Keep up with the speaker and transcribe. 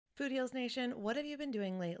Food Heals Nation, what have you been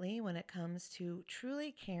doing lately when it comes to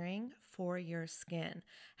truly caring for your skin?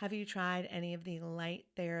 Have you tried any of the light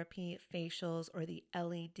therapy facials or the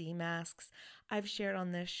LED masks? I've shared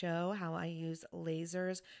on this show how I use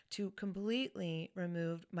lasers to completely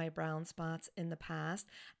remove my brown spots in the past,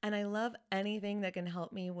 and I love anything that can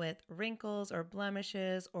help me with wrinkles or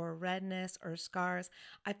blemishes or redness or scars.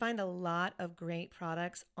 I find a lot of great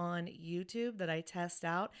products on YouTube that I test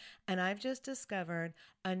out, and I've just discovered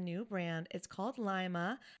a new brand. It's called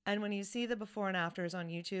Lima. And when you see the before and afters on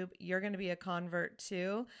YouTube, you're going to be a convert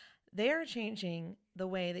too. They are changing the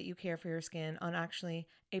way that you care for your skin on actually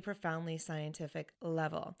a profoundly scientific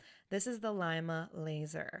level. This is the Lima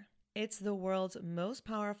laser. It's the world's most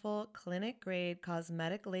powerful clinic-grade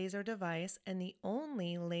cosmetic laser device and the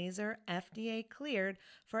only laser FDA cleared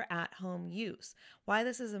for at-home use. Why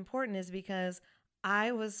this is important is because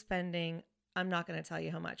I was spending, I'm not going to tell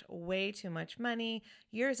you how much, way too much money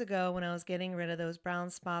years ago when I was getting rid of those brown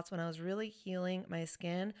spots, when I was really healing my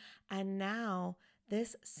skin. And now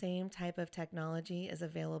this same type of technology is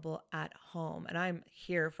available at home, and I'm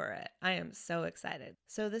here for it. I am so excited.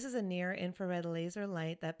 So this is a near-infrared laser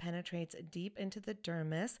light that penetrates deep into the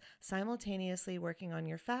dermis, simultaneously working on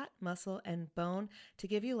your fat, muscle, and bone to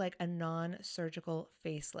give you like a non-surgical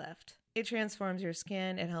facelift. It transforms your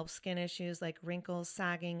skin. It helps skin issues like wrinkles,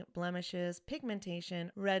 sagging, blemishes,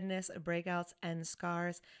 pigmentation, redness, breakouts, and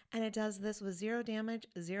scars. And it does this with zero damage,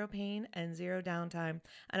 zero pain, and zero downtime.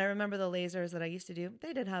 And I remember the lasers that I used to do,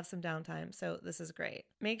 they did have some downtime, so this is great.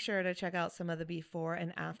 Make sure to check out some of the before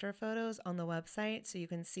and after photos on the website so you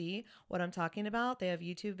can see what I'm talking about. They have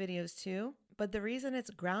YouTube videos too. But the reason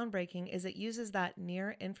it's groundbreaking is it uses that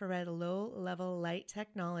near-infrared low-level light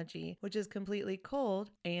technology, which is completely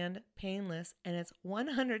cold and painless, and it's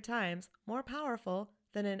 100 times more powerful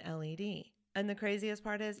than an LED. And the craziest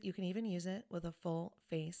part is you can even use it with a full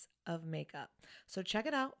face of makeup. So check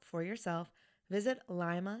it out for yourself. Visit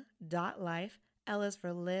lima.life. L is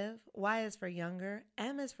for live, Y is for younger,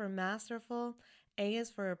 M is for masterful, A is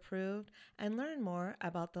for approved, and learn more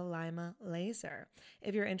about the Lima laser.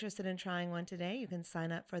 If you're interested in trying one today, you can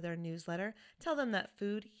sign up for their newsletter. Tell them that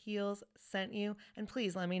Food Heals sent you, and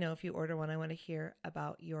please let me know if you order one. I want to hear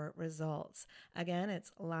about your results. Again,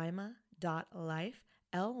 it's lima.life,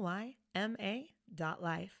 Lyma.life.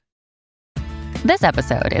 This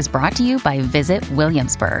episode is brought to you by Visit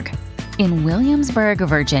Williamsburg. In Williamsburg,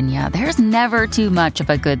 Virginia, there's never too much of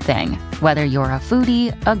a good thing. Whether you're a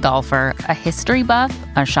foodie, a golfer, a history buff,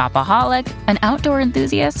 a shopaholic, an outdoor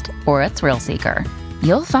enthusiast, or a thrill seeker,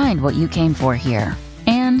 you'll find what you came for here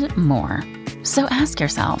and more. So ask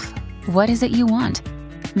yourself, what is it you want?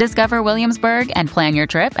 Discover Williamsburg and plan your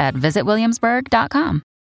trip at visitwilliamsburg.com.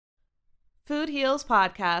 Food Heals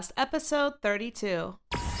Podcast, episode 32.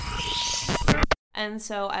 And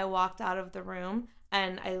so I walked out of the room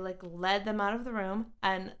and I led them out of the room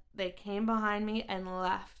and they came behind me and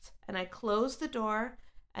left. And I closed the door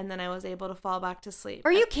and then I was able to fall back to sleep.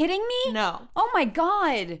 Are you kidding me? No. Oh my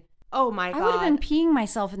God. Oh my God. I would have been peeing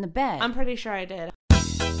myself in the bed. I'm pretty sure I did.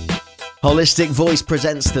 Holistic Voice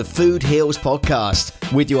presents the Food Heals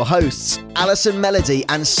Podcast with your hosts, Alison Melody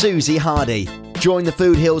and Susie Hardy. Join the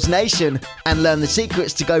Food Heals Nation and learn the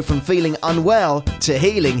secrets to go from feeling unwell to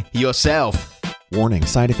healing yourself. Warning,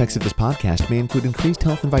 side effects of this podcast may include increased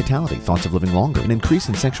health and vitality, thoughts of living longer, an increase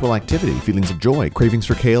in sexual activity, feelings of joy, cravings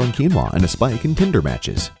for kale and quinoa, and a spike in Tinder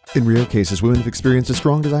matches. In rare cases, women have experienced a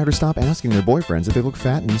strong desire to stop asking their boyfriends if they look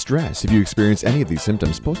fat in stress. If you experience any of these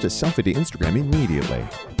symptoms, post a selfie to Instagram immediately.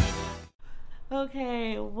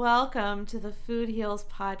 Okay, welcome to the Food Heals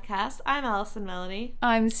Podcast. I'm Alison Melody.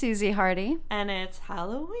 I'm Susie Hardy. And it's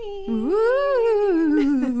Halloween.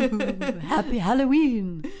 Ooh, happy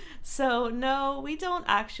Halloween. So, no, we don't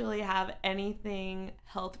actually have anything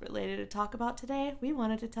health related to talk about today. We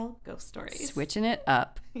wanted to tell ghost stories. Switching it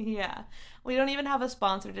up. Yeah. We don't even have a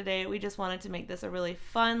sponsor today. We just wanted to make this a really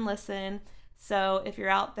fun listen. So, if you're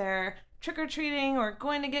out there trick-or-treating or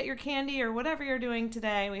going to get your candy or whatever you're doing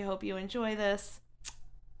today, we hope you enjoy this.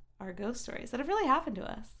 Our ghost stories that have really happened to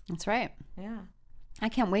us. That's right. Yeah. I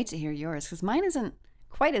can't wait to hear yours because mine isn't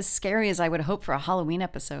quite as scary as I would hope for a Halloween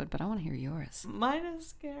episode, but I want to hear yours. Mine is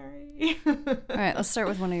scary. All right, let's start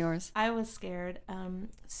with one of yours. I was scared.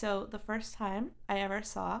 So the first time I ever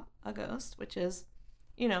saw a ghost, which is,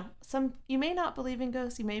 you may not believe in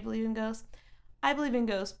ghosts, you may believe in ghosts. I believe in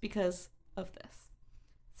ghosts because of this.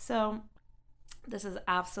 So this is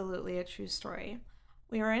absolutely a true story.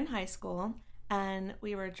 We were in high school and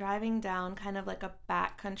we were driving down kind of like a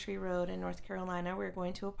backcountry road in North Carolina. We were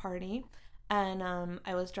going to a party. And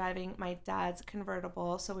I was driving my dad's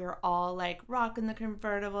convertible, so we were all like rocking the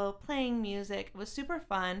convertible, playing music. It was super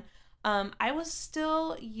fun. I was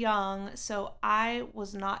still young, so I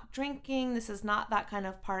was not drinking. This is not that kind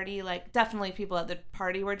of party. Like, definitely people at the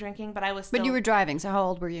party were drinking, but I was still... But you were driving, so how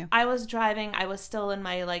old were you? I was driving. I was still in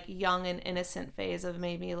my, like, young and innocent phase of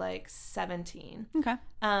maybe, like, 17. Okay.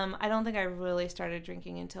 I don't think I really started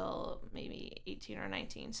drinking until maybe 18 or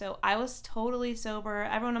 19. So I was totally sober.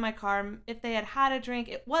 Everyone in my car, if they had a drink,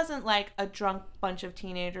 it wasn't like a drunk bunch of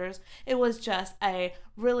teenagers. It was just a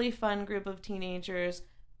really fun group of teenagers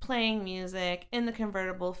playing music in the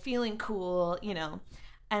convertible, feeling cool, you know.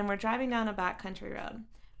 And we're driving down a backcountry road.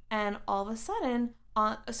 And all of a sudden,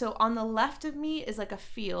 on the left of me is like a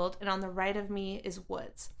field, and on the right of me is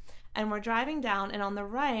woods. And we're driving down, and on the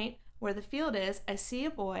right, where the field is, I see a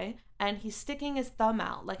boy, and he's sticking his thumb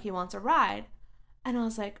out like he wants a ride. And I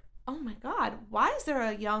was like, oh my God, why is there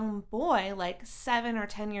a young boy, like 7 or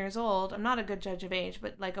 10 years old? I'm not a good judge of age,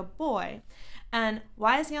 but like a boy. And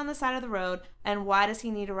why is he on the side of the road? And why does he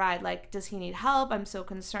need a ride? Like, does he need help? I'm so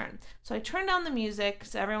concerned. So I turn down the music,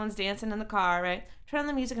 so everyone's dancing in the car, right? Turn on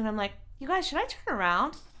the music, and I'm like, you guys, should I turn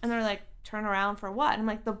around? And they're like, turn around for what? And I'm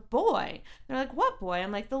like, the boy. They're like, what boy?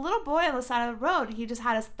 I'm like, the little boy on the side of the road. He just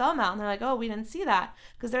had his thumb out. And they're like, oh, we didn't see that.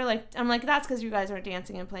 Because they're like, I'm like, that's because you guys are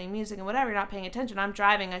dancing and playing music and whatever. You're not paying attention. I'm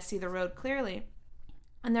driving. I see the road clearly.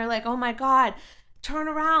 And they're like, oh my God, turn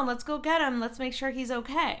around. Let's go get him. Let's make sure he's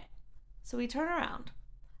okay. So we turn around.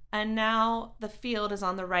 And now the field is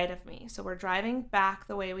on the right of me. So we're driving back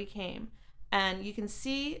the way we came. And you can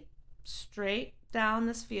see straight down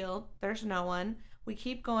this field. There's no one. We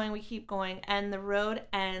keep going, and the road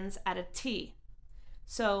ends at a T.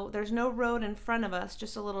 So there's no road in front of us,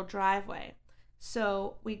 just a little driveway.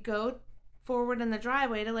 So we go forward in the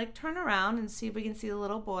driveway to like turn around and see if we can see the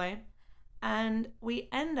little boy. And we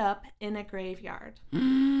end up in a graveyard.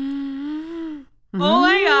 Oh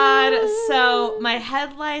my God. So my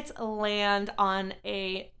headlights land on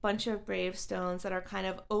a bunch of gravestones that are kind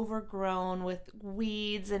of overgrown with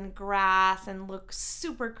weeds and grass and look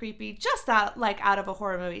super creepy, just out of a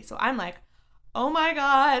horror movie. So I'm like, oh my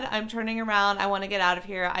God, I'm turning around. I want to get out of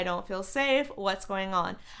here. I don't feel safe. What's going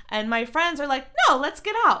on? And my friends are like, no, let's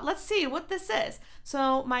get out. Let's see what this is.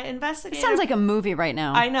 So my investigator... It sounds like a movie right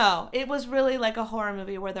now. I know. It was really like a horror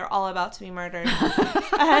movie where they're all about to be murdered.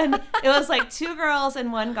 And it was like 2 girls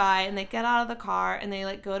and 1 guy, and they get out of the car and they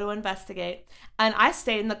like go to investigate. And I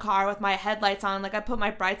stayed in the car with my headlights on. Like I put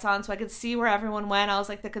my brights on so I could see where everyone went. I was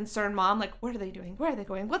like the concerned mom, like, what are they doing? Where are they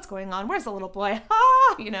going? What's going on? Where's the little boy?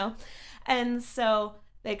 Ah, you know? And so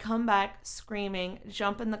they come back screaming,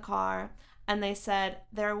 jump in the car, and they said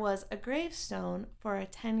there was a gravestone for a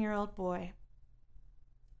 10-year-old boy.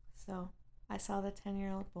 So I saw the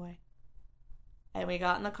 10-year-old boy. And we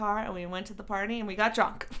got in the car and we went to the party and we got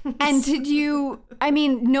drunk. And did you, I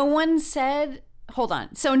mean, no one said, hold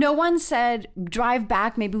on. So no one said, drive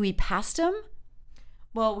back, maybe we passed him?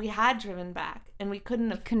 Well, we had driven back and we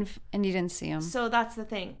couldn't have. And you didn't see him. So that's the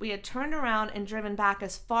thing. We had turned around and driven back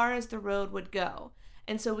as far as the road would go.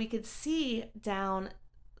 And so we could see down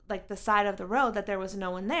like the side of the road that there was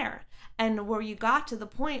no one there. And where you got to the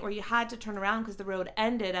point where you had to turn around because the road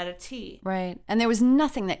ended at a T. Right. And there was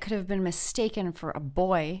nothing that could have been mistaken for a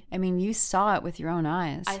boy. I mean, you saw it with your own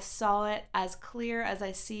eyes. I saw it as clear as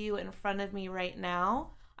I see you in front of me right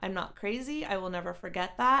now. I'm not crazy. I will never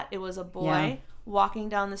forget that. It was a boy walking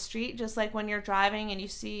down the street, just like when you're driving and you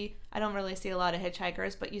see, I don't really see a lot of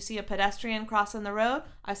hitchhikers, but you see a pedestrian crossing the road.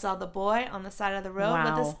 I saw the boy on the side of the road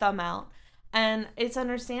with his thumb out. And it's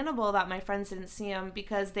understandable that my friends didn't see him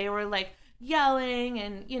because they were like yelling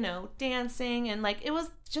and, you know, dancing. And like, it was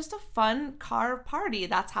just a fun car party.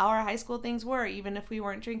 That's how our high school things were, even if we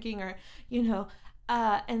weren't drinking or, you know.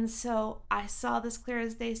 And so I saw this clear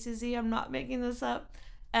as day, Susie. I'm not making this up.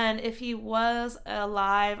 And if he was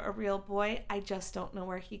alive, a real boy, I just don't know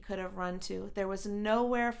where he could have run to. There was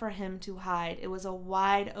nowhere for him to hide. It was a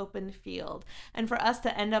wide open field. And for us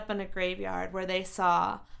to end up in a graveyard where they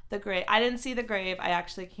saw the grave. I didn't see the grave. I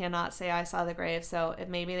actually cannot say I saw the grave. So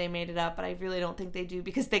maybe they made it up, but I really don't think they do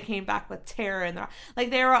because they came back with terror in their,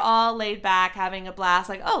 like they were all laid back having a blast.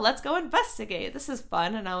 Like, oh, let's go investigate. This is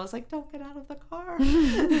fun. And I was like, don't get out of the car.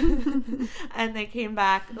 And they came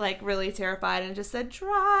back like really terrified and just said,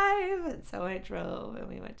 drive. And so I drove and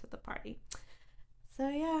we went to the party. So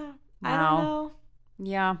yeah, Wow. I don't know.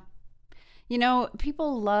 Yeah. You know,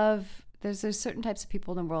 people love... There's certain types of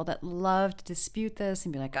people in the world that love to dispute this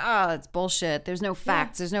and be like, it's bullshit. There's no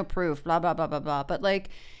facts. There's no proof, blah, blah, blah, blah, blah. But like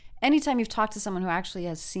anytime you've talked to someone who actually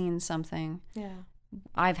has seen something, yeah,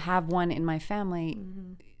 I've have one in my family,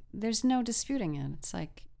 there's no disputing it. It's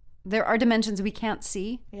like, there are dimensions we can't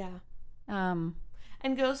see. Yeah. Um,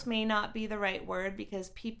 And ghost may not be the right word because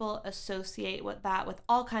people associate with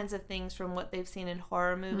all kinds of things from what they've seen in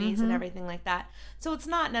horror movies and everything like that. So it's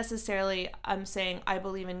not necessarily I'm saying I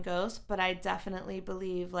believe in ghosts, but I definitely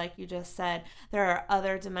believe, like you just said, there are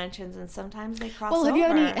other dimensions and sometimes they cross over.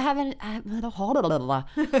 well,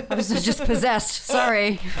 I was just possessed.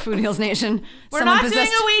 Sorry, Food Heals Nation. We're not doing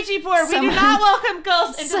a Ouija board. We do not welcome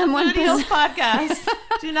ghosts into the Food Heals podcast.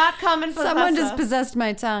 Do not come and possess Someone just us. possessed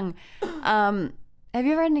my tongue. Have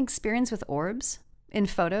you ever had an experience with orbs in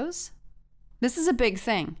photos? This is a big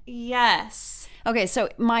thing. Yes. Okay, so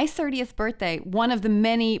my 30th birthday, one of the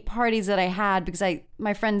many parties that I had, because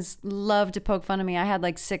my friends love to poke fun of me. I had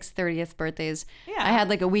like 6 30th birthdays. Yeah. I had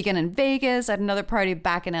like a weekend in Vegas. I had another party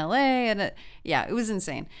back in LA. And it was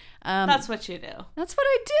insane. That's what you do. That's what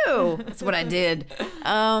I do. That's what I did.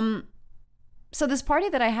 So this party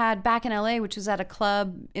that I had back in LA, which was at a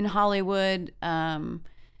club in Hollywood,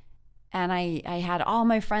 and I had all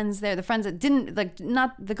my friends there, the friends that didn't, like,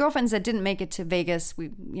 not the girlfriends that didn't make it to Vegas. We,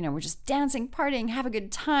 were just dancing, partying, have a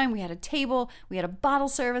good time. We had a table, we had a bottle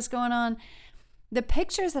service going on. The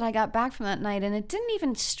pictures that I got back from that night, and it didn't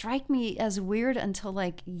even strike me as weird until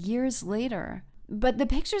like years later. But the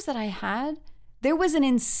pictures that I had, there was an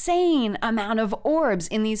insane amount of orbs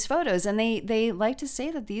in these photos. And they like to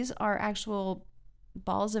say that these are actual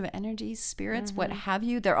balls of energy, spirits, what have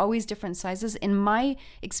you. They're always different sizes. In my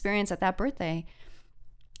experience at that birthday,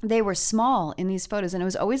 they were small in these photos, and it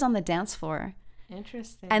was always on the dance floor.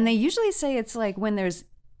 Interesting. And they usually say it's like when there's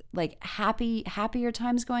like happier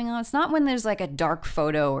times going on. It's not when there's like a dark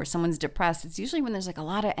photo or someone's depressed. It's usually when there's like a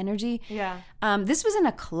lot of energy. Yeah. This was in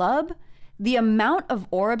a club. The amount of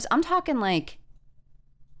orbs, I'm talking like,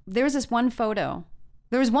 there was one photo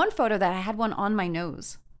that I had one on my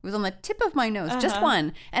nose. It was on the tip of my nose, just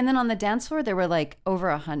one. And then on the dance floor, there were like over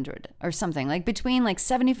 100 or something, like between like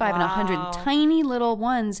 75 and 100 tiny little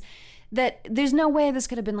ones that there's no way this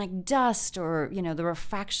could have been like dust or, the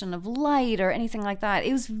refraction of light or anything like that.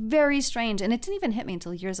 It was very strange. And it didn't even hit me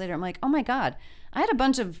until years later. I'm like, oh my God, I had a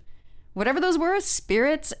bunch of whatever those were,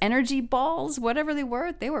 spirits, energy balls, whatever they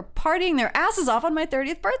were partying their asses off on my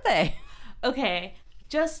 30th birthday. Okay.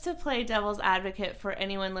 Just to play devil's advocate for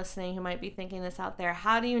anyone listening who might be thinking this out there,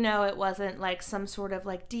 how do you know it wasn't like some sort of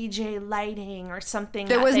like DJ lighting or something?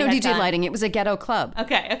 There was no DJ lighting. It was a ghetto club.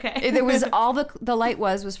 Okay. There was all the light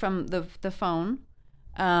was from the phone,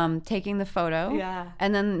 taking the photo. Yeah.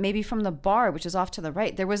 And then maybe from the bar, which is off to the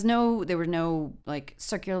right. There were no like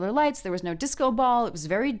circular lights. There was no disco ball. It was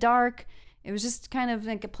very dark. It was just kind of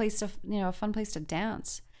like a place to, a fun place to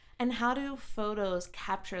dance. And how do photos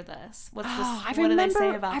capture this? What I do they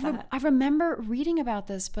say about that? I remember reading about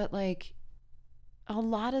this, but like a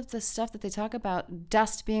lot of the stuff that they talk about,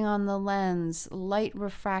 dust being on the lens, light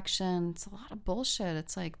refraction, it's a lot of bullshit.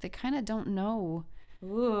 It's like they kind of don't know.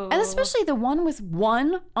 Ooh. And especially the one with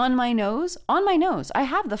one on my nose. On my nose. I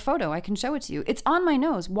have the photo. I can show it to you. It's on my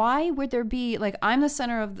nose. Why would there be, like, I'm the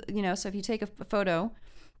center of, so if you take a photo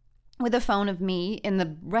with a phone of me and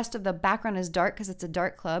the rest of the background is dark because it's a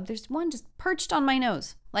dark club, there's one just perched on my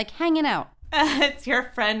nose, like hanging out. It's your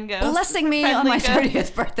friend ghost. Blessing me on my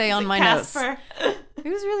 30th birthday on my Casper. nose. It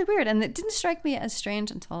was really weird. And it didn't strike me as strange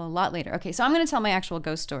until a lot later. Okay, so I'm going to tell my actual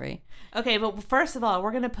ghost story. Okay, but first of all, we're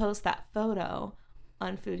going to post that photo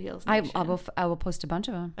on Food Heals Nation. I will post a bunch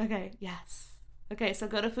of them. Okay, yes. Okay, so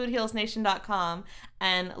go to foodhealsnation.com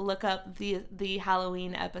and look up the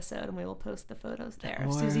Halloween episode, and we will post the photos there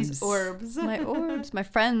of Susie's orbs. My orbs, my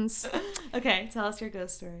friends. Okay, tell us your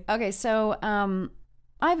ghost story. Okay, so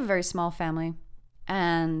I have a very small family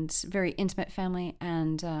and very intimate family,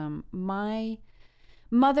 and my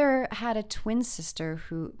mother had a twin sister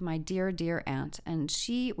my dear, dear aunt, and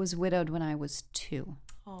she was widowed when I was 2.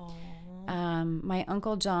 Oh. My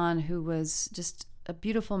Uncle John, who was just a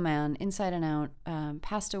beautiful man, inside and out,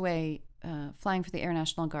 passed away flying for the Air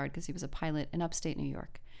National Guard because he was a pilot in upstate New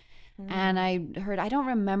York. And I don't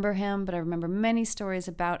remember him, but I remember many stories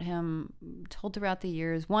about him told throughout the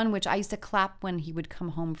years. One, which I used to clap when he would come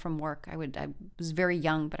home from work. I was very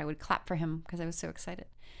young, but I would clap for him because I was so excited.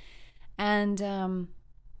 And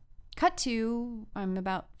cut to, I'm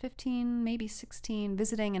about 15, maybe 16,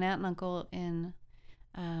 visiting an aunt and uncle in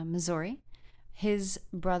Missouri. His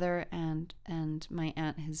brother and my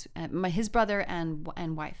aunt, his brother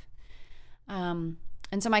and wife. And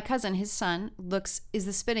so my cousin, his son, is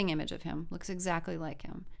the spitting image of him, looks exactly like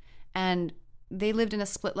him. And they lived in a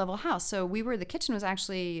split level house. So the kitchen was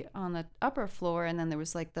actually on the upper floor, and then there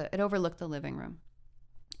was like it overlooked the living room.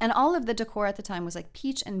 And all of the decor at the time was like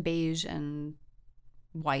peach and beige and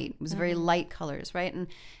white. It was very light colors, right?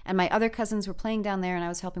 And my other cousins were playing down there, and I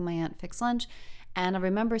was helping my aunt fix lunch. And I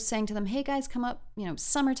remember saying to them, hey guys, come up,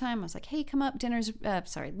 summertime. I was like, hey, come up,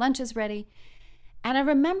 lunch is ready. And I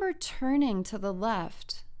remember turning to the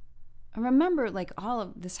left. I remember like all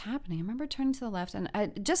of this happening. I remember turning to the left, and I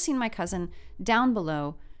had just seen my cousin down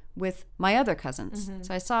below with my other cousins.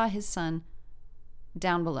 So I saw his son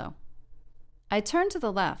down below. I turned to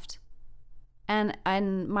the left, and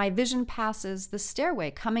my vision passes the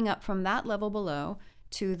stairway coming up from that level below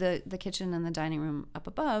to the kitchen and the dining room up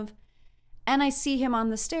above. And I see him on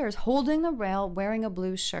the stairs holding the rail, wearing a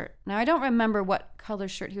blue shirt. Now, I don't remember what color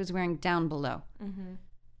shirt he was wearing down below.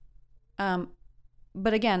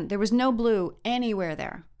 But again, there was no blue anywhere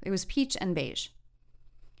there. It was peach and beige.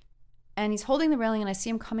 And he's holding the railing, and I see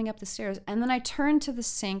him coming up the stairs. And then I turned to the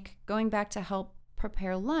sink, going back to help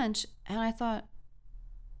prepare lunch. And I thought,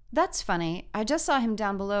 that's funny. I just saw him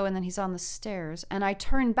down below, and then he's on the stairs. And I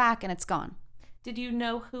turned back, and it's gone. Did you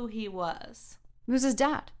know who he was? It was his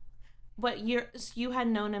dad. What year? You had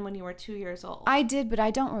known him when you were 2 years old. I did, but I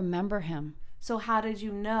don't remember him. So how did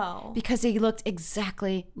you know? Because he looked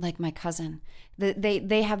exactly like my cousin.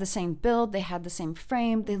 They have the same build. They had the same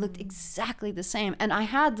frame. They looked exactly the same. And I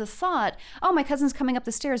had the thought, oh, my cousin's coming up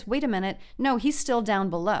the stairs. Wait a minute. No, he's still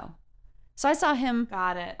down below. So I saw him.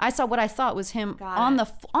 Got it. I saw what I thought was him on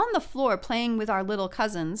the floor playing with our little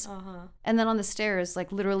cousins. And then on the stairs,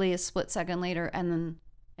 like literally a split second later. And then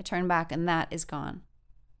I turned back, and that is gone.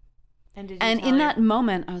 And in that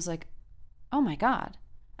moment, I was like, oh my God.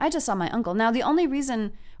 I just saw my uncle. Now, the only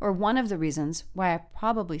reason, or one of the reasons why I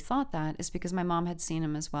probably thought that is because my mom had seen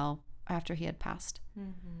him as well after he had passed.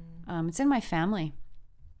 It's in my family.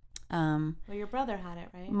 Well, your brother had it,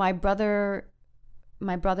 right?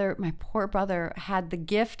 My poor brother had the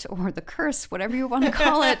gift or the curse, whatever you want to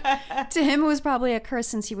call it. To him, it was probably a curse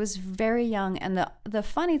since he was very young. And the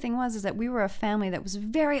funny thing is that we were a family that was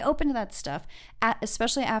very open to that stuff,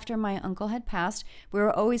 especially after my uncle had passed. We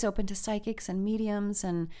were always open to psychics and mediums.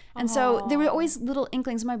 And so there were always little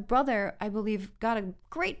inklings. My brother, I believe, got a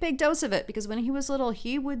great big dose of it because when he was little,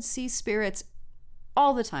 he would see spirits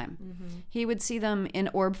all the time. He would see them in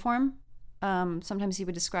orb form. Sometimes he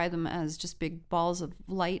would describe them as just big balls of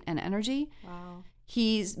light and energy. Wow.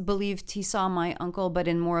 He believed he saw my uncle, but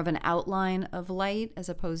in more of an outline of light as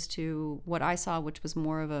opposed to what I saw, which was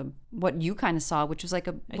more of what you kind of saw, which was like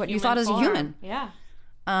what you thought as a human. Yeah.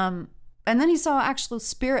 And then he saw actual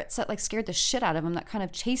spirits that like scared the shit out of him that kind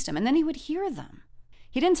of chased him. And then he would hear them.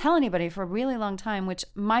 He didn't tell anybody for a really long time, which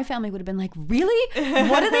my family would have been like, really?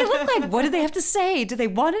 What do they look like? What do they have to say? Do they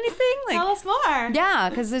want anything? Like, tell us more. Yeah,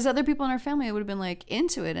 because there's other people in our family that would have been like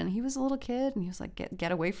into it. And he was a little kid and he was like,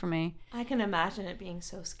 get away from me. I can imagine it being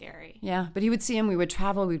so scary. Yeah, but he would see him. We would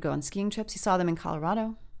travel. We'd go on skiing trips. He saw them in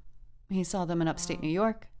Colorado. He saw them in upstate New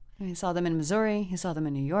York. He saw them in Missouri. He saw them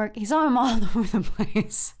in New York. He saw them all over the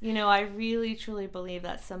place. You know, I really, truly believe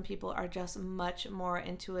that some people are just much more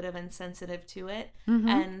intuitive and sensitive to it.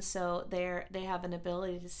 And so they have an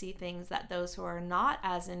ability to see things that those who are not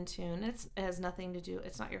as in tune, it has nothing to do,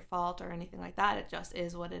 it's not your fault or anything like that. It just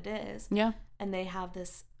is what it is. Yeah. And they have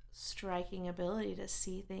this striking ability to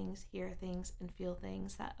see things, hear things, and feel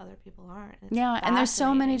things that other people aren't. It's and there's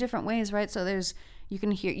so many different ways, right? So you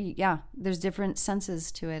can hear, there's different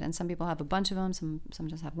senses to it, and some people have a bunch of them, some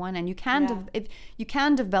just have one, and you can you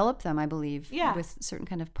can develop them, I believe, with certain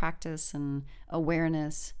kind of practice and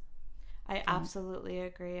awareness. I absolutely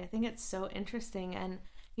agree. I think it's so interesting, and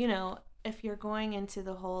you know, if you're going into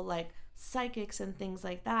the whole like psychics and things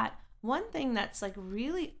like that, one thing that's like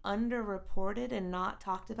really underreported and not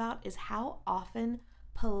talked about is how often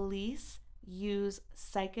police use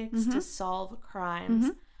psychics to solve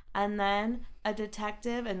crimes. And then a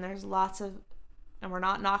detective, and there's lots of, and we're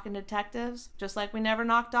not knocking detectives, just like we never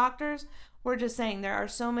knock doctors. We're just saying there are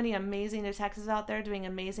so many amazing detectives out there doing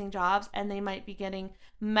amazing jobs, and they might be getting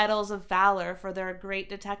medals of valor for their great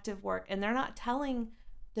detective work. And they're not telling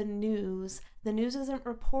the news. The news isn't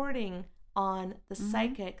reporting on the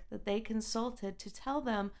psychic that they consulted to tell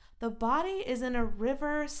them the body is in a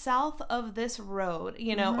river south of this road,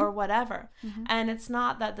 you know, or whatever. And it's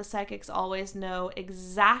not that the psychics always know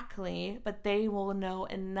exactly, but they will know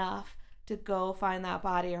enough to go find that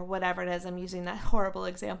body or whatever it is. I'm using that horrible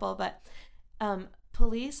example, but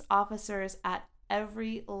police officers at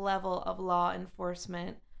every level of law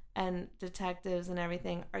enforcement and detectives and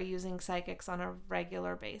everything are using psychics on a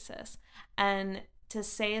regular basis. And to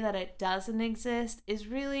say that it doesn't exist is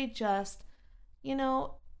really just, you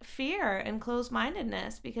know, fear and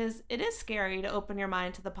closed-mindedness, because it is scary to open your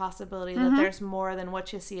mind to the possibility that there's more than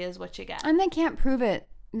what you see is what you get. And they can't prove it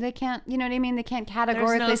They can't, you know what I mean? They can't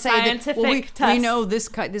categorically say scientific that, well, we test. know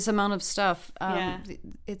this amount of stuff. Yeah.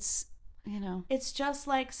 It's, you know. It's just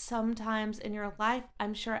like sometimes in your life,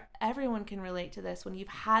 I'm sure everyone can relate to this, when you've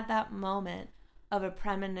had that moment of a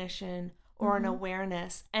premonition or an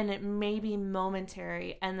awareness, and it may be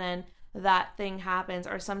momentary, and then that thing happens,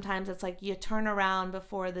 or sometimes it's like you turn around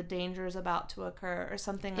before the danger is about to occur or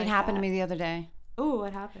something like that. It happened to me the other day. Ooh,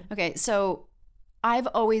 what happened? Okay, so I've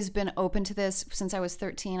always been open to this since I was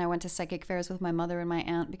 13. I went to psychic fairs with my mother and my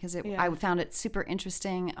aunt because I found it super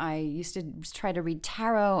interesting. I used to try to read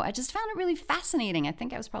tarot. I just found it really fascinating. I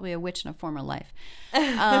think I was probably a witch in a former life.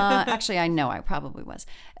 Actually, I know I probably was.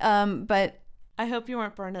 But I hope you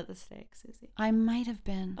weren't burned at the stake, Susie. I might have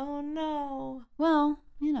been. Oh, no. Well,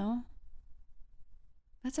 you know,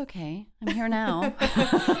 that's okay. I'm here now.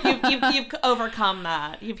 You've overcome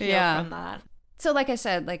that. You've healed from that. So like I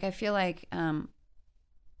said, like I feel like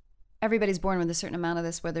everybody's born with a certain amount of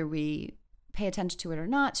this, whether we pay attention to it or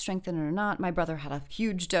not, strengthen it or not. My brother had a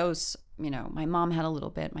huge dose. You know, my mom had a little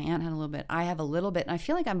bit. My aunt had a little bit. I have a little bit. And I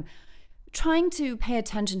feel like I'm trying to pay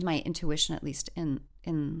attention to my intuition, at least in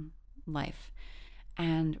life.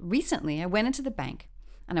 And recently I went into the bank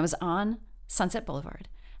and I was on Sunset Boulevard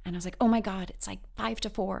and I was like, oh my God, it's like 5 to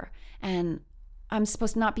 4 and I'm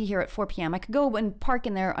supposed to not be here at 4 p.m. I could go and park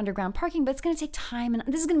in their underground parking, but it's going to take time and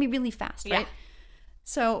this is going to be really fast, right?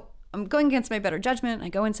 So I'm going against my better judgment. I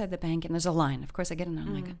go inside the bank and there's a line. Of course I get in there.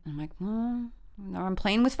 I'm like, well, now I'm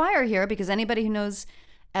playing with fire here, because anybody who knows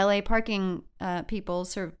LA parking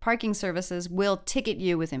parking services will ticket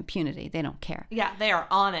you with impunity. They don't care. Yeah, they are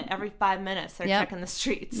on it every 5 minutes. They're checking the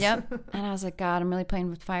streets. Yep. And I was like, God, I'm really playing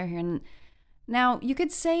with fire here. And now you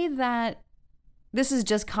could say that this is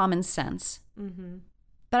just common sense. Mm-hmm.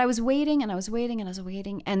 But I was waiting and I was waiting and I was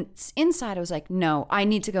waiting. And inside I was like, no, I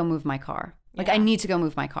need to go move my car. Like, I need to go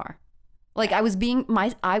move my car. Like I was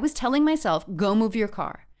telling myself, go move your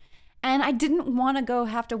car. And I didn't want to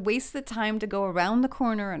have to waste the time to go around the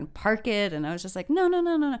corner and park it. And I was just like,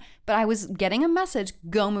 no. But I was getting a message,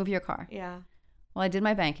 go move your car. Yeah. Well, I did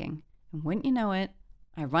my banking. And wouldn't you know it,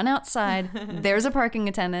 I run outside. There's a parking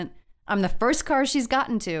attendant. I'm the first car she's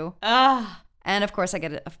gotten to. And of course, I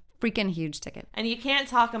get a freaking huge ticket. And you can't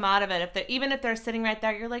talk them out of it. Even if they're sitting right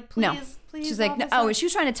there, you're like, please. She's like, no. Oh, she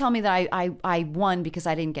was trying to tell me that I won because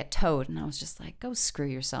I didn't get towed. And I was just like, go screw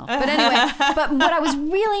yourself. But anyway, but what I was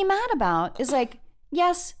really mad about is like,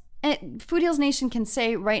 yes, and Food Heals Nation can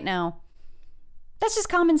say right now, that's just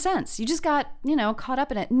common sense. You just got, caught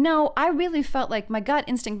up in it. No, I really felt like my gut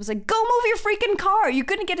instinct was like, go move your freaking car. You're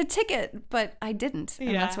going to get a ticket. But I didn't.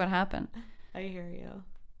 And that's what happened. I hear you.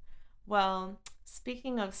 Well,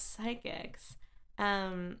 speaking of psychics,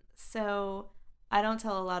 so I don't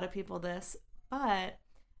tell a lot of people this, but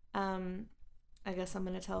I guess I'm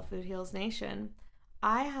going to tell Food Heals Nation.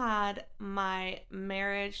 I had my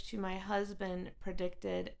marriage to my husband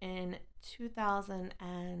predicted in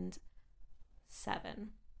 2007.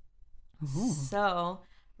 Ooh. So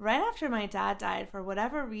right after my dad died, for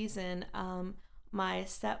whatever reason, my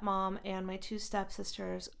stepmom and my 2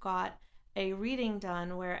 stepsisters got a reading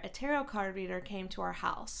done where a tarot card reader came to our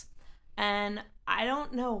house. And I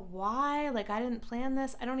don't know why, like I didn't plan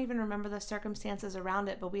this. I don't even remember the circumstances around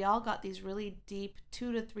it, but we all got these really deep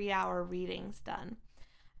 2 to 3 hour readings done.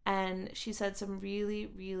 And she said some really,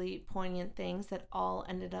 really poignant things that all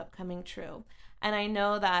ended up coming true. And I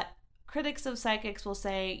know that critics of psychics will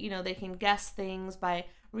say, they can guess things by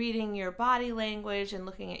reading your body language and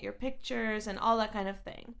looking at your pictures and all that kind of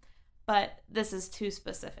thing. But this is too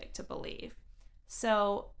specific to believe.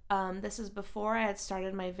 So this is before I had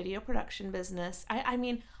started my video production business. I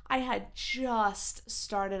mean, I had just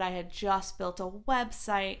started. I had just built a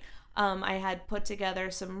website. I had put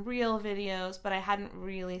together some real videos, but I hadn't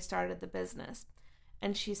really started the business.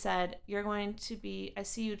 And she said, I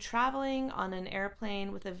see you traveling on an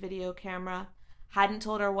airplane with a video camera. Hadn't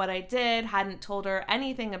told her what I did, hadn't told her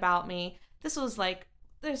anything about me. This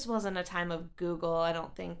wasn't a time of Google. I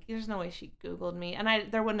don't think, there's no way she Googled me.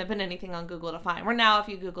 And there wouldn't have been anything on Google to find. Where now, if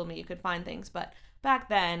you Googled me, you could find things. But back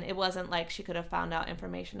then, it wasn't like she could have found out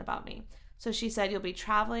information about me. So she said, you'll be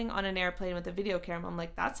traveling on an airplane with a video camera. I'm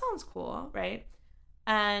like, that sounds cool, right?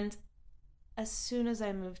 And as soon as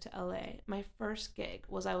I moved to LA, my first gig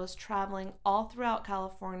was I was traveling all throughout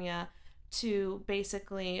California to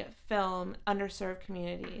basically film underserved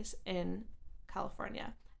communities in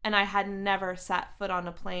California. And I had never set foot on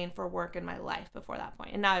a plane for work in my life before that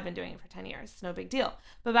point. And now I've been doing it for 10 years. It's no big deal.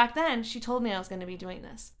 But back then, she told me I was going to be doing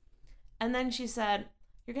this. And then she said,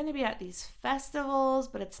 you're going to be at these festivals,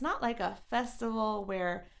 but it's not like a festival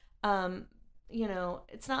where you know,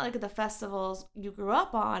 it's not like the festivals you grew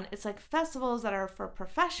up on. It's like festivals that are for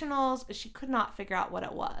professionals. She could not figure out what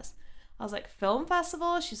it was. I was like, film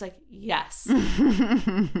festival? She's like, yes.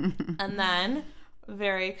 And then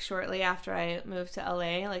very shortly after I moved to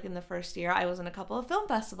LA, like in the first year, I was in a couple of film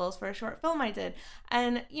festivals for a short film I did.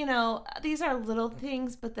 And, you know, these are little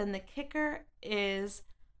things, but then the kicker is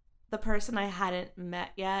the person I hadn't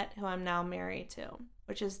met yet, who I'm now married to,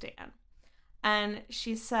 which is Dan. And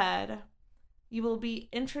she said, you will be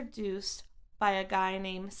introduced by a guy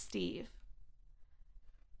named Steve.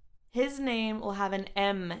 His name will have an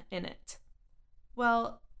M in it.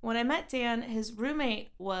 Well, when I met Dan, his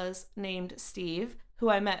roommate was named Steve, who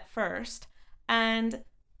I met first, and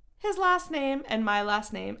his last name and my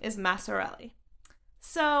last name is Massarelli.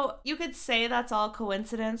 So you could say that's all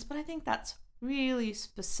coincidence, but I think that's really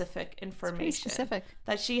specific information. It's pretty specific.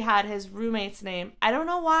 That she had his roommate's name. I don't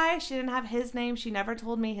know why she didn't have his name. She never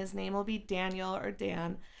told me his name will be Daniel or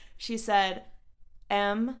Dan. She said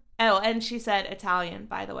M. Oh, and she said Italian,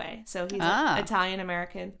 by the way. So he's Italian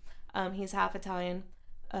American. He's half Italian,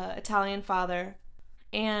 Italian father.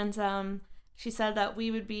 And she said that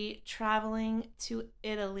we would be traveling to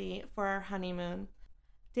Italy for our honeymoon.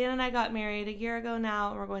 Dan and I got married a year ago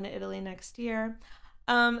now, and we're going to Italy next year.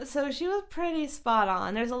 So she was pretty spot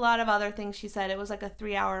on. There's a lot of other things she said. It was like a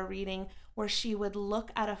 3-hour reading where she would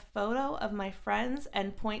look at a photo of my friends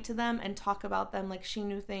and point to them and talk about them like she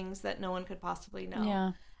knew things that no one could possibly know.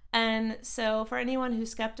 Yeah. And so for anyone who's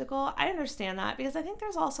skeptical, I understand that, because I think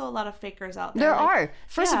there's also a lot of fakers out there. There are.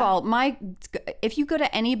 First of all, if you go to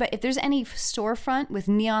if there's any storefront with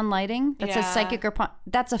neon lighting that's a psychic or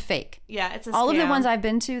that's a fake. Yeah, it's a scam. All of the ones I've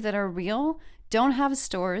been to that are real don't have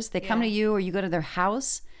stores. They come to you, or you go to their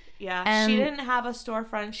house. Yeah, and she didn't have a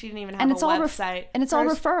storefront. She didn't even have a website. And it's all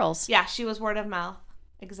referrals. Yeah, she was word of mouth.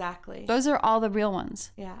 Exactly. Those are all the real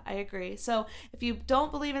ones. Yeah, I agree. So if you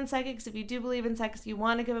don't believe in psychics, if you do believe in psychics, you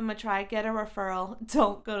want to give them a try, get a referral.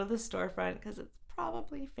 Don't go to the storefront, because it's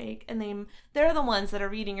probably fake. And they're the ones that are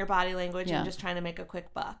reading your body language and just trying to make a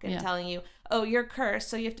quick buck and telling you, oh, you're cursed,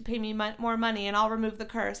 so you have to pay me more money and I'll remove the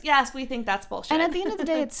curse. Yes, we think that's bullshit. And at the end of the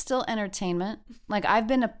day, it's still entertainment. Like I've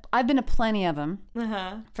been to plenty of them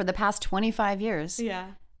for the past 25 years.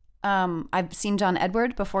 Yeah. I've seen John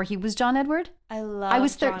Edward before he was John Edward. I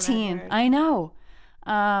was 13. I know.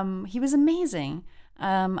 He was amazing.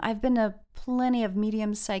 I've been to plenty of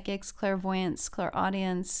mediums, psychics, clairvoyants,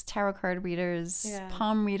 clairaudience, tarot card readers,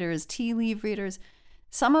 palm readers, tea leaf readers.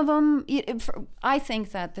 Some of them, I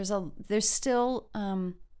think that there's still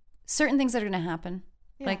certain things that are going to happen,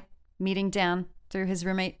 like meeting Dan through his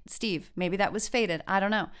roommate Steve. Maybe that was fated. I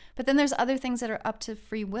don't know. But then there's other things that are up to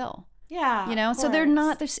free will. Yeah, you know, so they're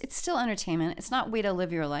not. It's still entertainment. It's not way to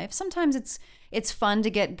live your life. Sometimes it's fun to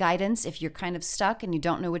get guidance if you're kind of stuck and you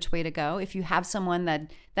don't know which way to go. If you have someone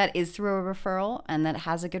that is through a referral and that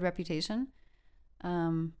has a good reputation,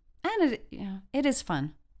 and it is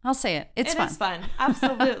fun. I'll say it. It's fun. It is fun.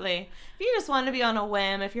 Absolutely. If you just want to be on a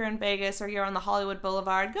whim, if you're in Vegas or you're on the Hollywood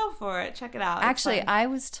Boulevard, go for it. Check it out. Actually, I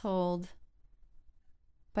was told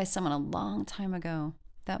by someone a long time ago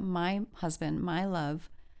that my husband, my love,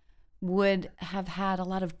 would have had a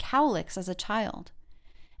lot of cowlicks as a child.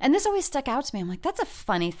 And this always stuck out to me. I'm like, that's a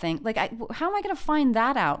funny thing. Like, how am I going to find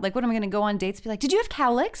that out? Like, what am I going to go on dates and be like, did you have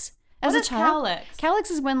cowlicks as a child? Cowlicks? Cowlicks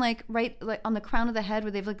is when like on the crown of the head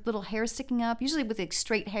where they have like little hair sticking up, usually with like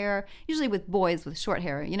straight hair, usually with boys with short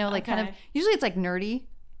hair, you know, like kind of, usually it's like nerdy,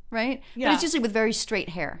 right? Yeah. But it's usually with very straight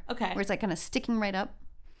hair. Okay. Where it's like kind of sticking right up.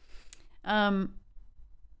 I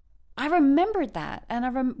remembered that.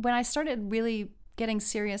 And when I started really getting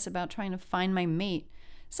serious about trying to find my mate,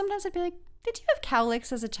 sometimes I'd be like, did you have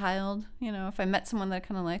cowlicks as a child? You know, if I met someone that I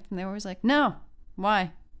kind of liked, and they were always like, no,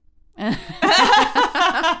 why?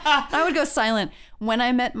 I would go silent. When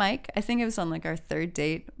I met Mike, I think it was on like our 3rd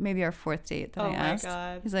date, maybe our 4th date that I asked. Oh my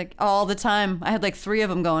God. He's like, all the time. I had like 3 of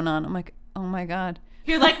them going on. I'm like, oh my God.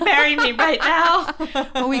 You're like, marry me right now.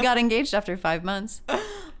 Well, we got engaged after 5 months.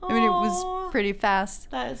 I mean, it was pretty fast.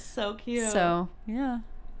 That is so cute. So, yeah.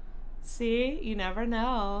 See, you never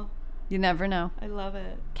know. You never know. I love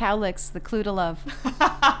it. Cowlicks, the clue to love.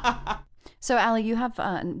 So, Allie, you have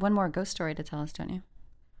one more ghost story to tell us, don't you?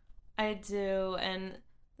 I do, and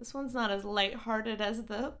this one's not as lighthearted as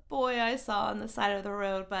the boy I saw on the side of the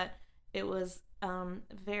road, but it was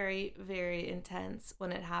very, very intense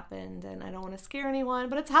when it happened, and I don't want to scare anyone,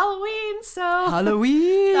 but it's Halloween, so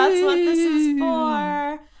Halloween! That's what this is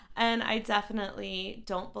for. And I definitely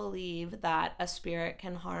don't believe that a spirit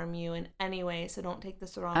can harm you in any way, so don't take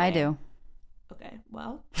this the wrong way. I do. Okay,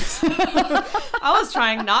 well, I was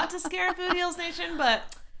trying not to scare Food Heals Nation, but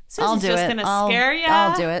I'll do just it. gonna scare ya.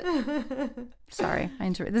 I'll do it. Sorry,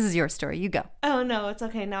 this is your story. You go. Oh no, it's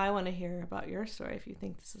okay. Now I want to hear about your story if you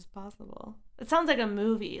think this is possible. It sounds like a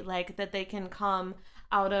movie, like that they can come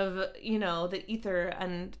out of, the ether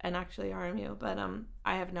and actually harm you, but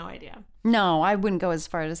I have no idea. No, I wouldn't go as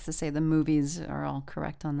far as to say the movies are all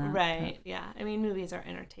correct on that. Right. But. Yeah. I mean, movies are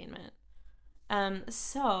entertainment.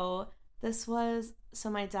 So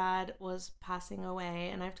my dad was passing away,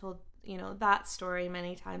 and I've told that story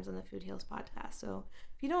many times on the Food Heals podcast. So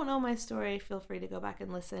if you don't know my story, feel free to go back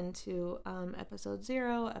and listen to episode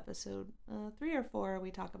 0, episode 3 or 4.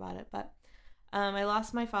 We talk about it. But I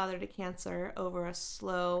lost my father to cancer over a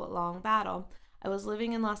slow, long battle. I was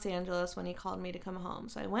living in Los Angeles when he called me to come home.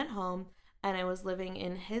 So I went home, and I was living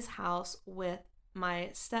in his house with my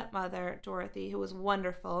stepmother, Dorothy, who was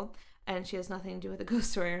wonderful. And she has nothing to do with a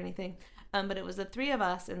ghost story or anything. But it was the 3 of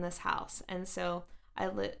us in this house. And so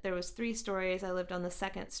there was 3 stories. I lived on the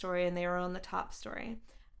 2nd story, and they were on the top story.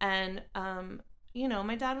 And,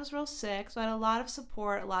 my dad was real sick, so I had a lot of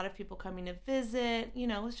support, a lot of people coming to visit.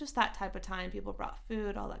 It was just that type of time. People brought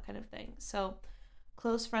food, all that kind of thing. So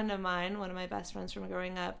close friend of mine, one of my best friends from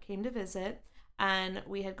growing up, came to visit, and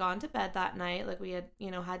we had gone to bed that night. Like, we had,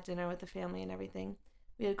 had dinner with the family and everything.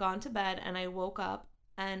 We had gone to bed, and I woke up,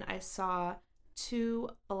 and I saw 2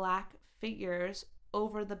 black figures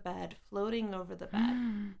over the bed, floating over the bed.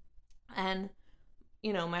 And,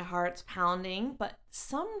 my heart's pounding, but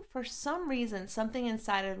for some reason, something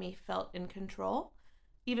inside of me felt in control,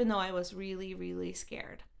 even though I was really, really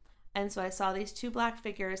scared. And so I saw these 2 black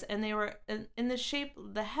figures, and they were in the shape,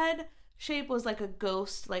 the head shape was like a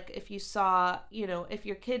ghost. Like if you saw, if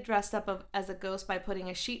your kid dressed up as a ghost by putting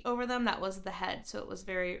a sheet over them, that was the head. So it was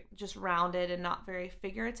very just rounded and not very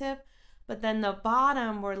figurative. But then the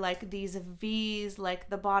bottom were like these V's, like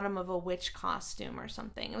the bottom of a witch costume or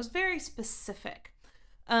something. It was very specific.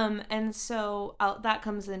 And so that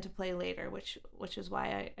comes into play later, which is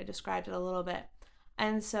why I described it a little bit.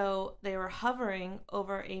 And so they were hovering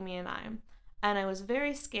over Amy and I. And I was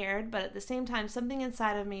very scared, but at the same time, something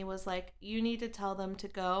inside of me was like, you need to tell them to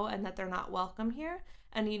go and that they're not welcome here,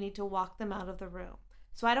 and you need to walk them out of the room.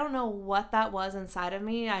 So I don't know what that was inside of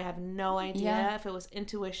me. I have no idea if it was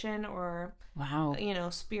intuition or,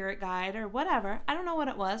 spirit guide or whatever. I don't know what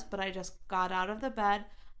it was, but I just got out of the bed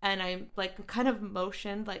and I like kind of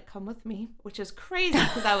motioned, like, come with me, which is crazy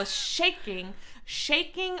because I was shaking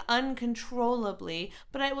uncontrollably.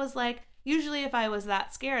 But I was like, usually if I was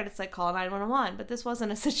that scared, it's like call 911. But this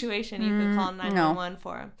wasn't a situation you could call 911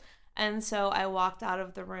 for. And so I walked out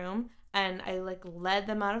of the room and I like led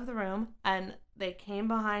them out of the room and they came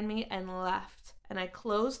behind me and left. And I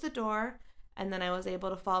closed the door and then I was able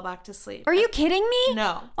to fall back to sleep. Are you kidding me?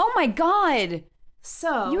 No. Oh my God.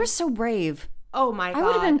 So. You were so brave. Oh my God. I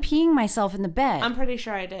would have been peeing myself in the bed. I'm pretty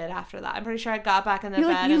sure I did after that. I'm pretty sure I got back in the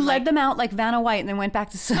bed. You led them out like Vanna White and then went back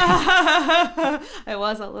to sleep. I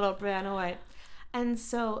was a little Vanna White. And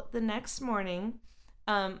so the next morning,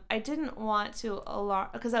 I didn't want to alarm,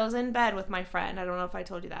 because I was in bed with my friend. I don't know if I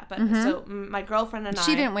told you that. But so my girlfriend and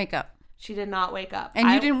She didn't wake up. She did not wake up.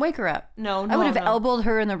 And you didn't wake her up. No. I would have elbowed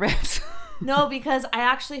her in the ribs. No, because I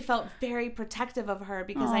actually felt very protective of her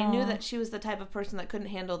because I knew that she was the type of person that couldn't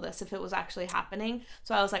handle this if it was actually happening.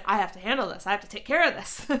 So I was like, I have to handle this. I have to take care of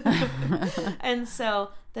this. And so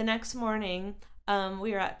the next morning,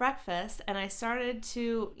 we were at breakfast and I started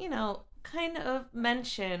to, kind of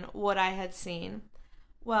mention what I had seen.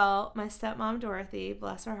 Well, my stepmom, Dorothy,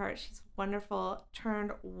 bless her heart, she's wonderful,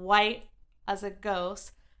 turned white as a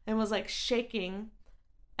ghost and was like shaking.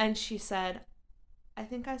 And she said, I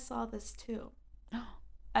think I saw this too.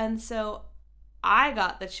 And so I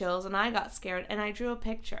got the chills and I got scared and I drew a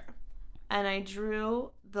picture and I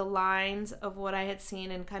drew the lines of what I had seen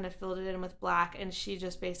and kind of filled it in with black. And she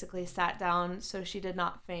just basically sat down so she did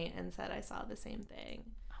not faint and said, I saw the same thing.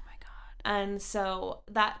 Oh my God. And so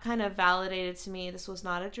that kind of validated to me this was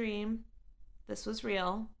not a dream. This was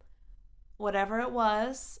real. Whatever it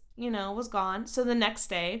was, was gone. So the next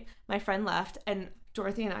day, my friend left and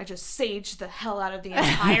Dorothy and I just saged the hell out of the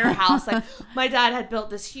entire house. Like, my dad had built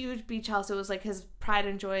this huge beach house. It was like his pride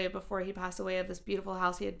and joy before he passed away, of this beautiful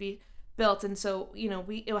house he had built. And so,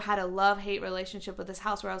 it had a love-hate relationship with this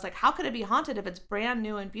house where I was like, how could it be haunted if it's brand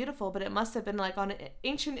new and beautiful? But it must have been like on an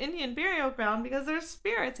ancient Indian burial ground because there's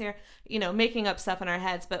spirits here, making up stuff in our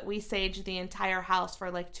heads. But we saged the entire house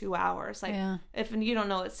for like 2 hours. Like, if you don't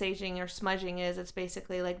know what saging or smudging is, it's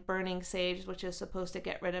basically like burning sage, which is supposed to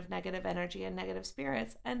get rid of negative energy and negative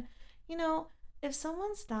spirits. And, if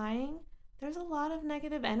someone's dying, there's a lot of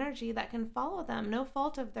negative energy that can follow them, no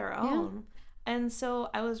fault of their own. And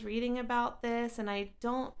so I was reading about this and I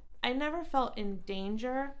never felt in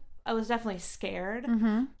danger I was definitely scared,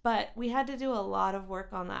 but we had to do a lot of work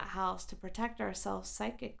on that house to protect ourselves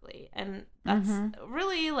psychically. And that's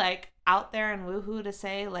really like out there and woohoo to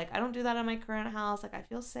say, like, I don't do that in my current house. Like, I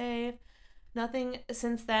feel safe. Nothing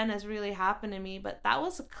since then has really happened to me, but that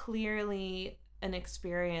was clearly an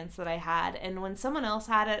experience that I had. And when someone else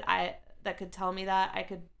had it, that could tell me that, I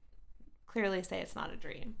could clearly say it's not a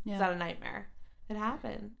dream. Yeah. It's not a nightmare. It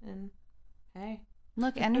happened. And hey.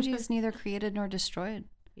 Look, energy is neither created nor destroyed.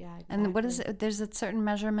 Yeah, exactly. And what is it? There's a certain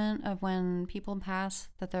measurement of when people pass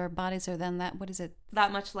that their bodies are then what is it?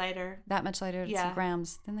 That much lighter. That much lighter. It's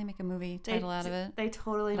grams. Then they make a movie title out of it. They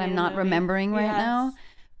totally made I'm not remembering right now.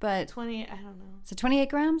 But 20, I don't know. So 28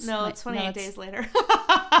 grams? No, it's 28 days later.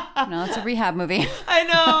 No, it's a rehab movie. I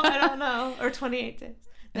know. I don't know. Or 28 days.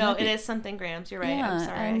 No, it is something grams. You're right. Yeah, I'm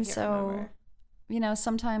sorry. And I can't remember.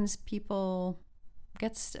 Sometimes people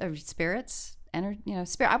get spirits.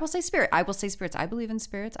 Spirit. I will say spirit. I will say spirits. I believe in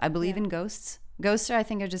spirits. I believe in ghosts. Ghosts, I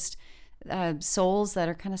think, are just souls that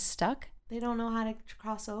are kind of stuck. They don't know how to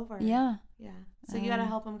cross over. Yeah. Yeah. So you got to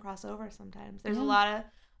help them cross over sometimes. There's a lot of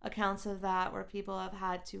accounts of that where people have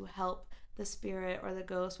had to help the spirit or the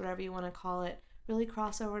ghost, whatever you want to call it, really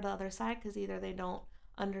cross over to the other side because either they don't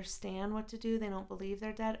understand what to do, they don't believe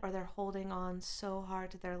they're dead, or they're holding on so hard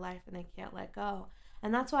to their life and they can't let go.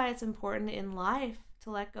 And that's why it's important in life to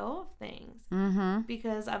let go of things. Mm-hmm.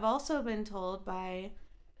 Because I've also been told by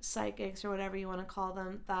psychics or whatever you want to call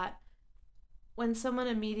them that when someone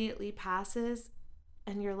immediately passes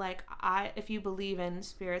and you're like, if you believe in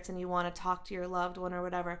spirits and you want to talk to your loved one or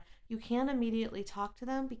whatever, you can't immediately talk to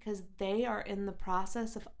them because they are in the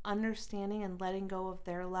process of understanding and letting go of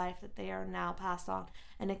their life that they are now passed on.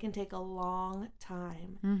 And it can take a long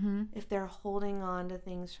time if they're holding on to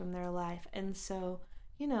things from their life. And so,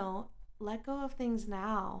 let go of things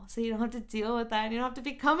now so you don't have to deal with that and you don't have to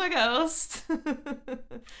become a ghost.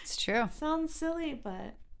 It's true. Sounds silly,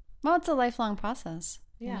 but... Well, it's a lifelong process.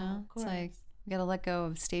 Yeah, of course. It's like you got to let go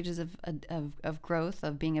of stages of growth,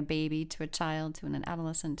 of being a baby to a child, to an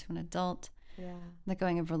adolescent, to an adult. Yeah. Let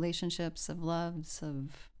going of relationships, of loves,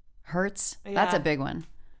 of hurts. Yeah. That's a big one.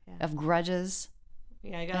 Yeah. Of grudges.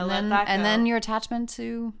 Yeah, you got to let that go. And then your attachment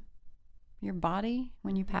to your body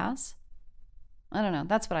when you pass. I don't know.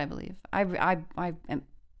 That's what I believe.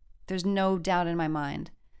 There's no doubt in my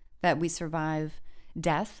mind that we survive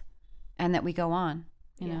death and that we go on.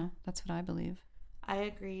 You know, that's what I believe. I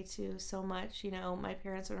agree too so much. My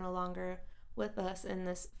parents are no longer with us in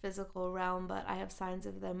this physical realm, but I have signs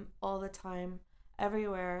of them all the time,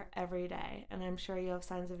 everywhere, every day. And I'm sure you have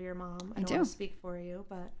signs of your mom. I don't want to speak for you,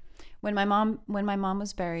 but when my mom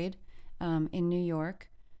was buried in New York,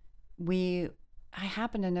 I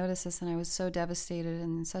happened to notice this, and I was so devastated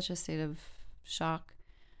and in such a state of shock.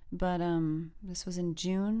 But this was in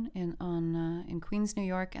June in Queens, New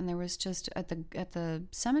York, and there was just at the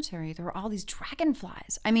cemetery there were all these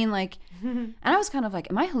dragonflies. I mean, like, and I was kind of like,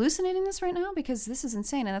 am I hallucinating this right now? Because this is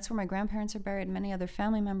insane. And that's where my grandparents are buried, and many other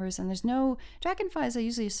family members. And there's no dragonflies. I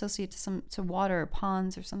usually associate to water or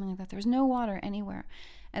ponds or something like that. There's no water anywhere.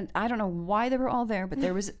 And I don't know why they were all there, but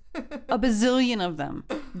there was a bazillion of them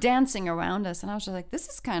dancing around us. And I was just like, this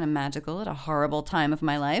is kind of magical at a horrible time of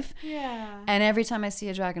my life. Yeah. And every time I see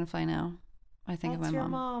a dragonfly now, I think of my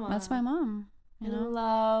mom. Mama. That's my mom. I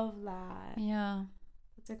love that. Yeah.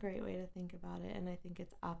 It's a great way to think about it. And I think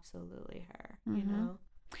it's absolutely her,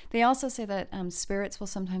 They also say that spirits will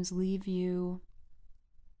sometimes leave you,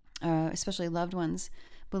 especially loved ones,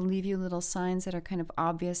 will leave you little signs that are kind of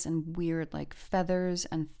obvious and weird, like feathers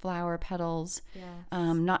and flower petals. Yes.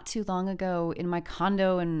 Not too long ago in my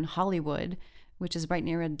condo in Hollywood, which is right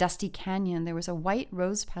near a dusty canyon, there was a white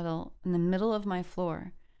rose petal in the middle of my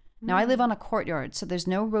floor. Now I live on a courtyard, so there's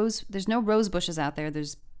no rose bushes out there.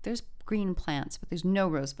 There's green plants, but there's no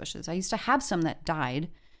rose bushes. I used to have some that died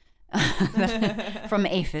from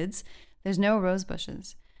aphids. There's no rose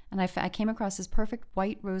bushes. And I came across this perfect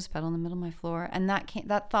white rose petal in the middle of my floor. And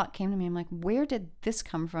that thought came to me. I'm like, where did this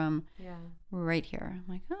come from? Yeah. Right here.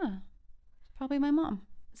 I'm like, it's probably my mom.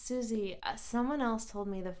 Susie, someone else told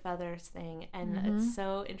me the feathers thing. And it's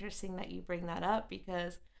so interesting that you bring that up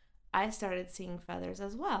because I started seeing feathers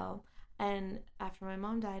as well. And after my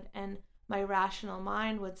mom died, and my rational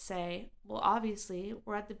mind would say, well, obviously,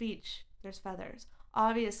 we're at the beach. There's feathers.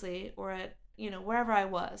 Obviously, we're at wherever I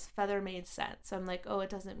was, feather made sense. So I'm like, it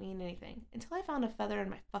doesn't mean anything. Until I found a feather in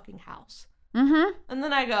my fucking house. Mm-hmm. And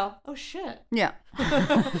then I go, oh shit. Yeah.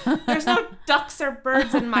 There's no ducks or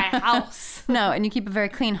birds in my house. No, and you keep a very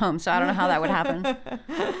clean home, so I don't know how that would happen.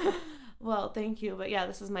 Well, thank you. But yeah,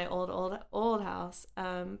 this is my old house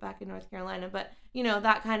back in North Carolina. But,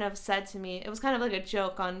 that kind of said to me, it was kind of like a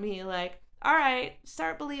joke on me, like, all right,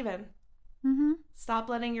 start believing. Mm-hmm. Stop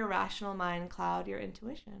letting your rational mind cloud your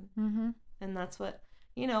intuition. Mm-hmm. And that's what,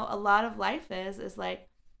 a lot of life is like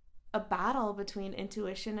a battle between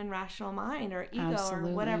intuition and rational mind or ego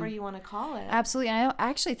Absolutely. or whatever you want to call it. Absolutely. And I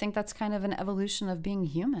actually think that's kind of an evolution of being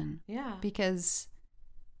human. Yeah. Because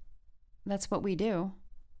that's what we do.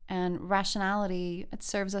 And rationality, it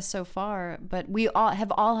serves us so far, but we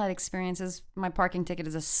have all had experiences. My parking ticket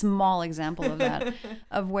is a small example of that,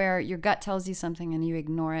 of where your gut tells you something and you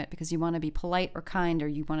ignore it because you want to be polite or kind, or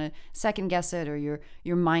you want to second guess it, or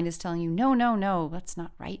your mind is telling you, no, that's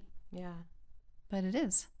not right. Yeah. But it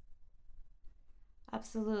is.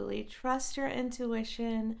 Absolutely. Trust your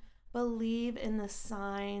intuition, believe in the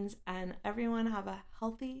signs, and everyone have a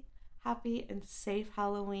healthy, happy, and safe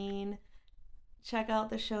Halloween. Check out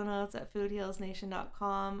the show notes at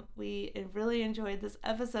foodhealsnation.com. We really enjoyed this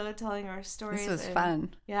episode telling our stories. This was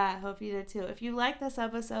fun. Yeah, I hope you did too. If you like this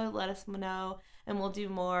episode, let us know, and we'll do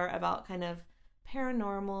more about kind of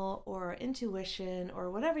paranormal or intuition or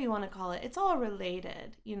whatever you want to call it. It's all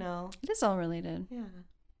related, It is all related. Yeah.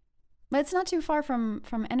 But it's not too far from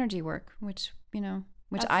energy work, which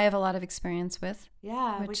I have a lot of experience with.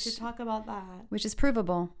 Yeah, we should talk about that. Which is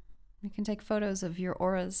provable. You can take photos of your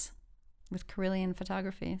auras with Carillion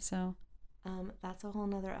photography. So that's a whole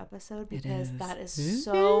nother episode because that is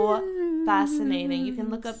so fascinating. You can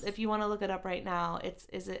look up, if you want to look it up right now,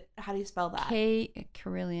 how do you spell that?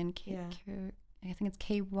 Carillion. I think it's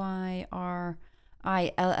Kyrillian.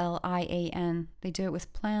 They do it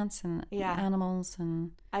with plants and animals,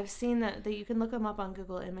 and I've seen that you can look them up on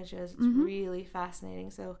Google Images. It's really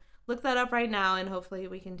fascinating. So look that up right now, and hopefully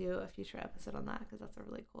we can do a future episode on that because that's a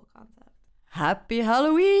really cool concept. Happy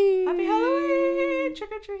Halloween! Happy Halloween!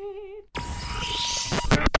 Trick or treat!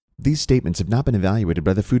 These statements have not been evaluated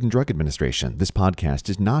by the Food and Drug Administration. This podcast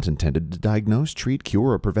is not intended to diagnose, treat,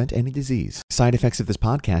 cure, or prevent any disease. Side effects of this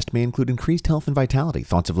podcast may include increased health and vitality,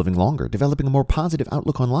 thoughts of living longer, developing a more positive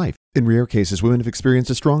outlook on life. In rare cases, women have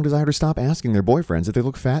experienced a strong desire to stop asking their boyfriends if they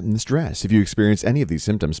look fat in this dress. If you experience any of these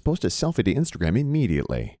symptoms, post a selfie to Instagram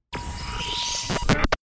immediately.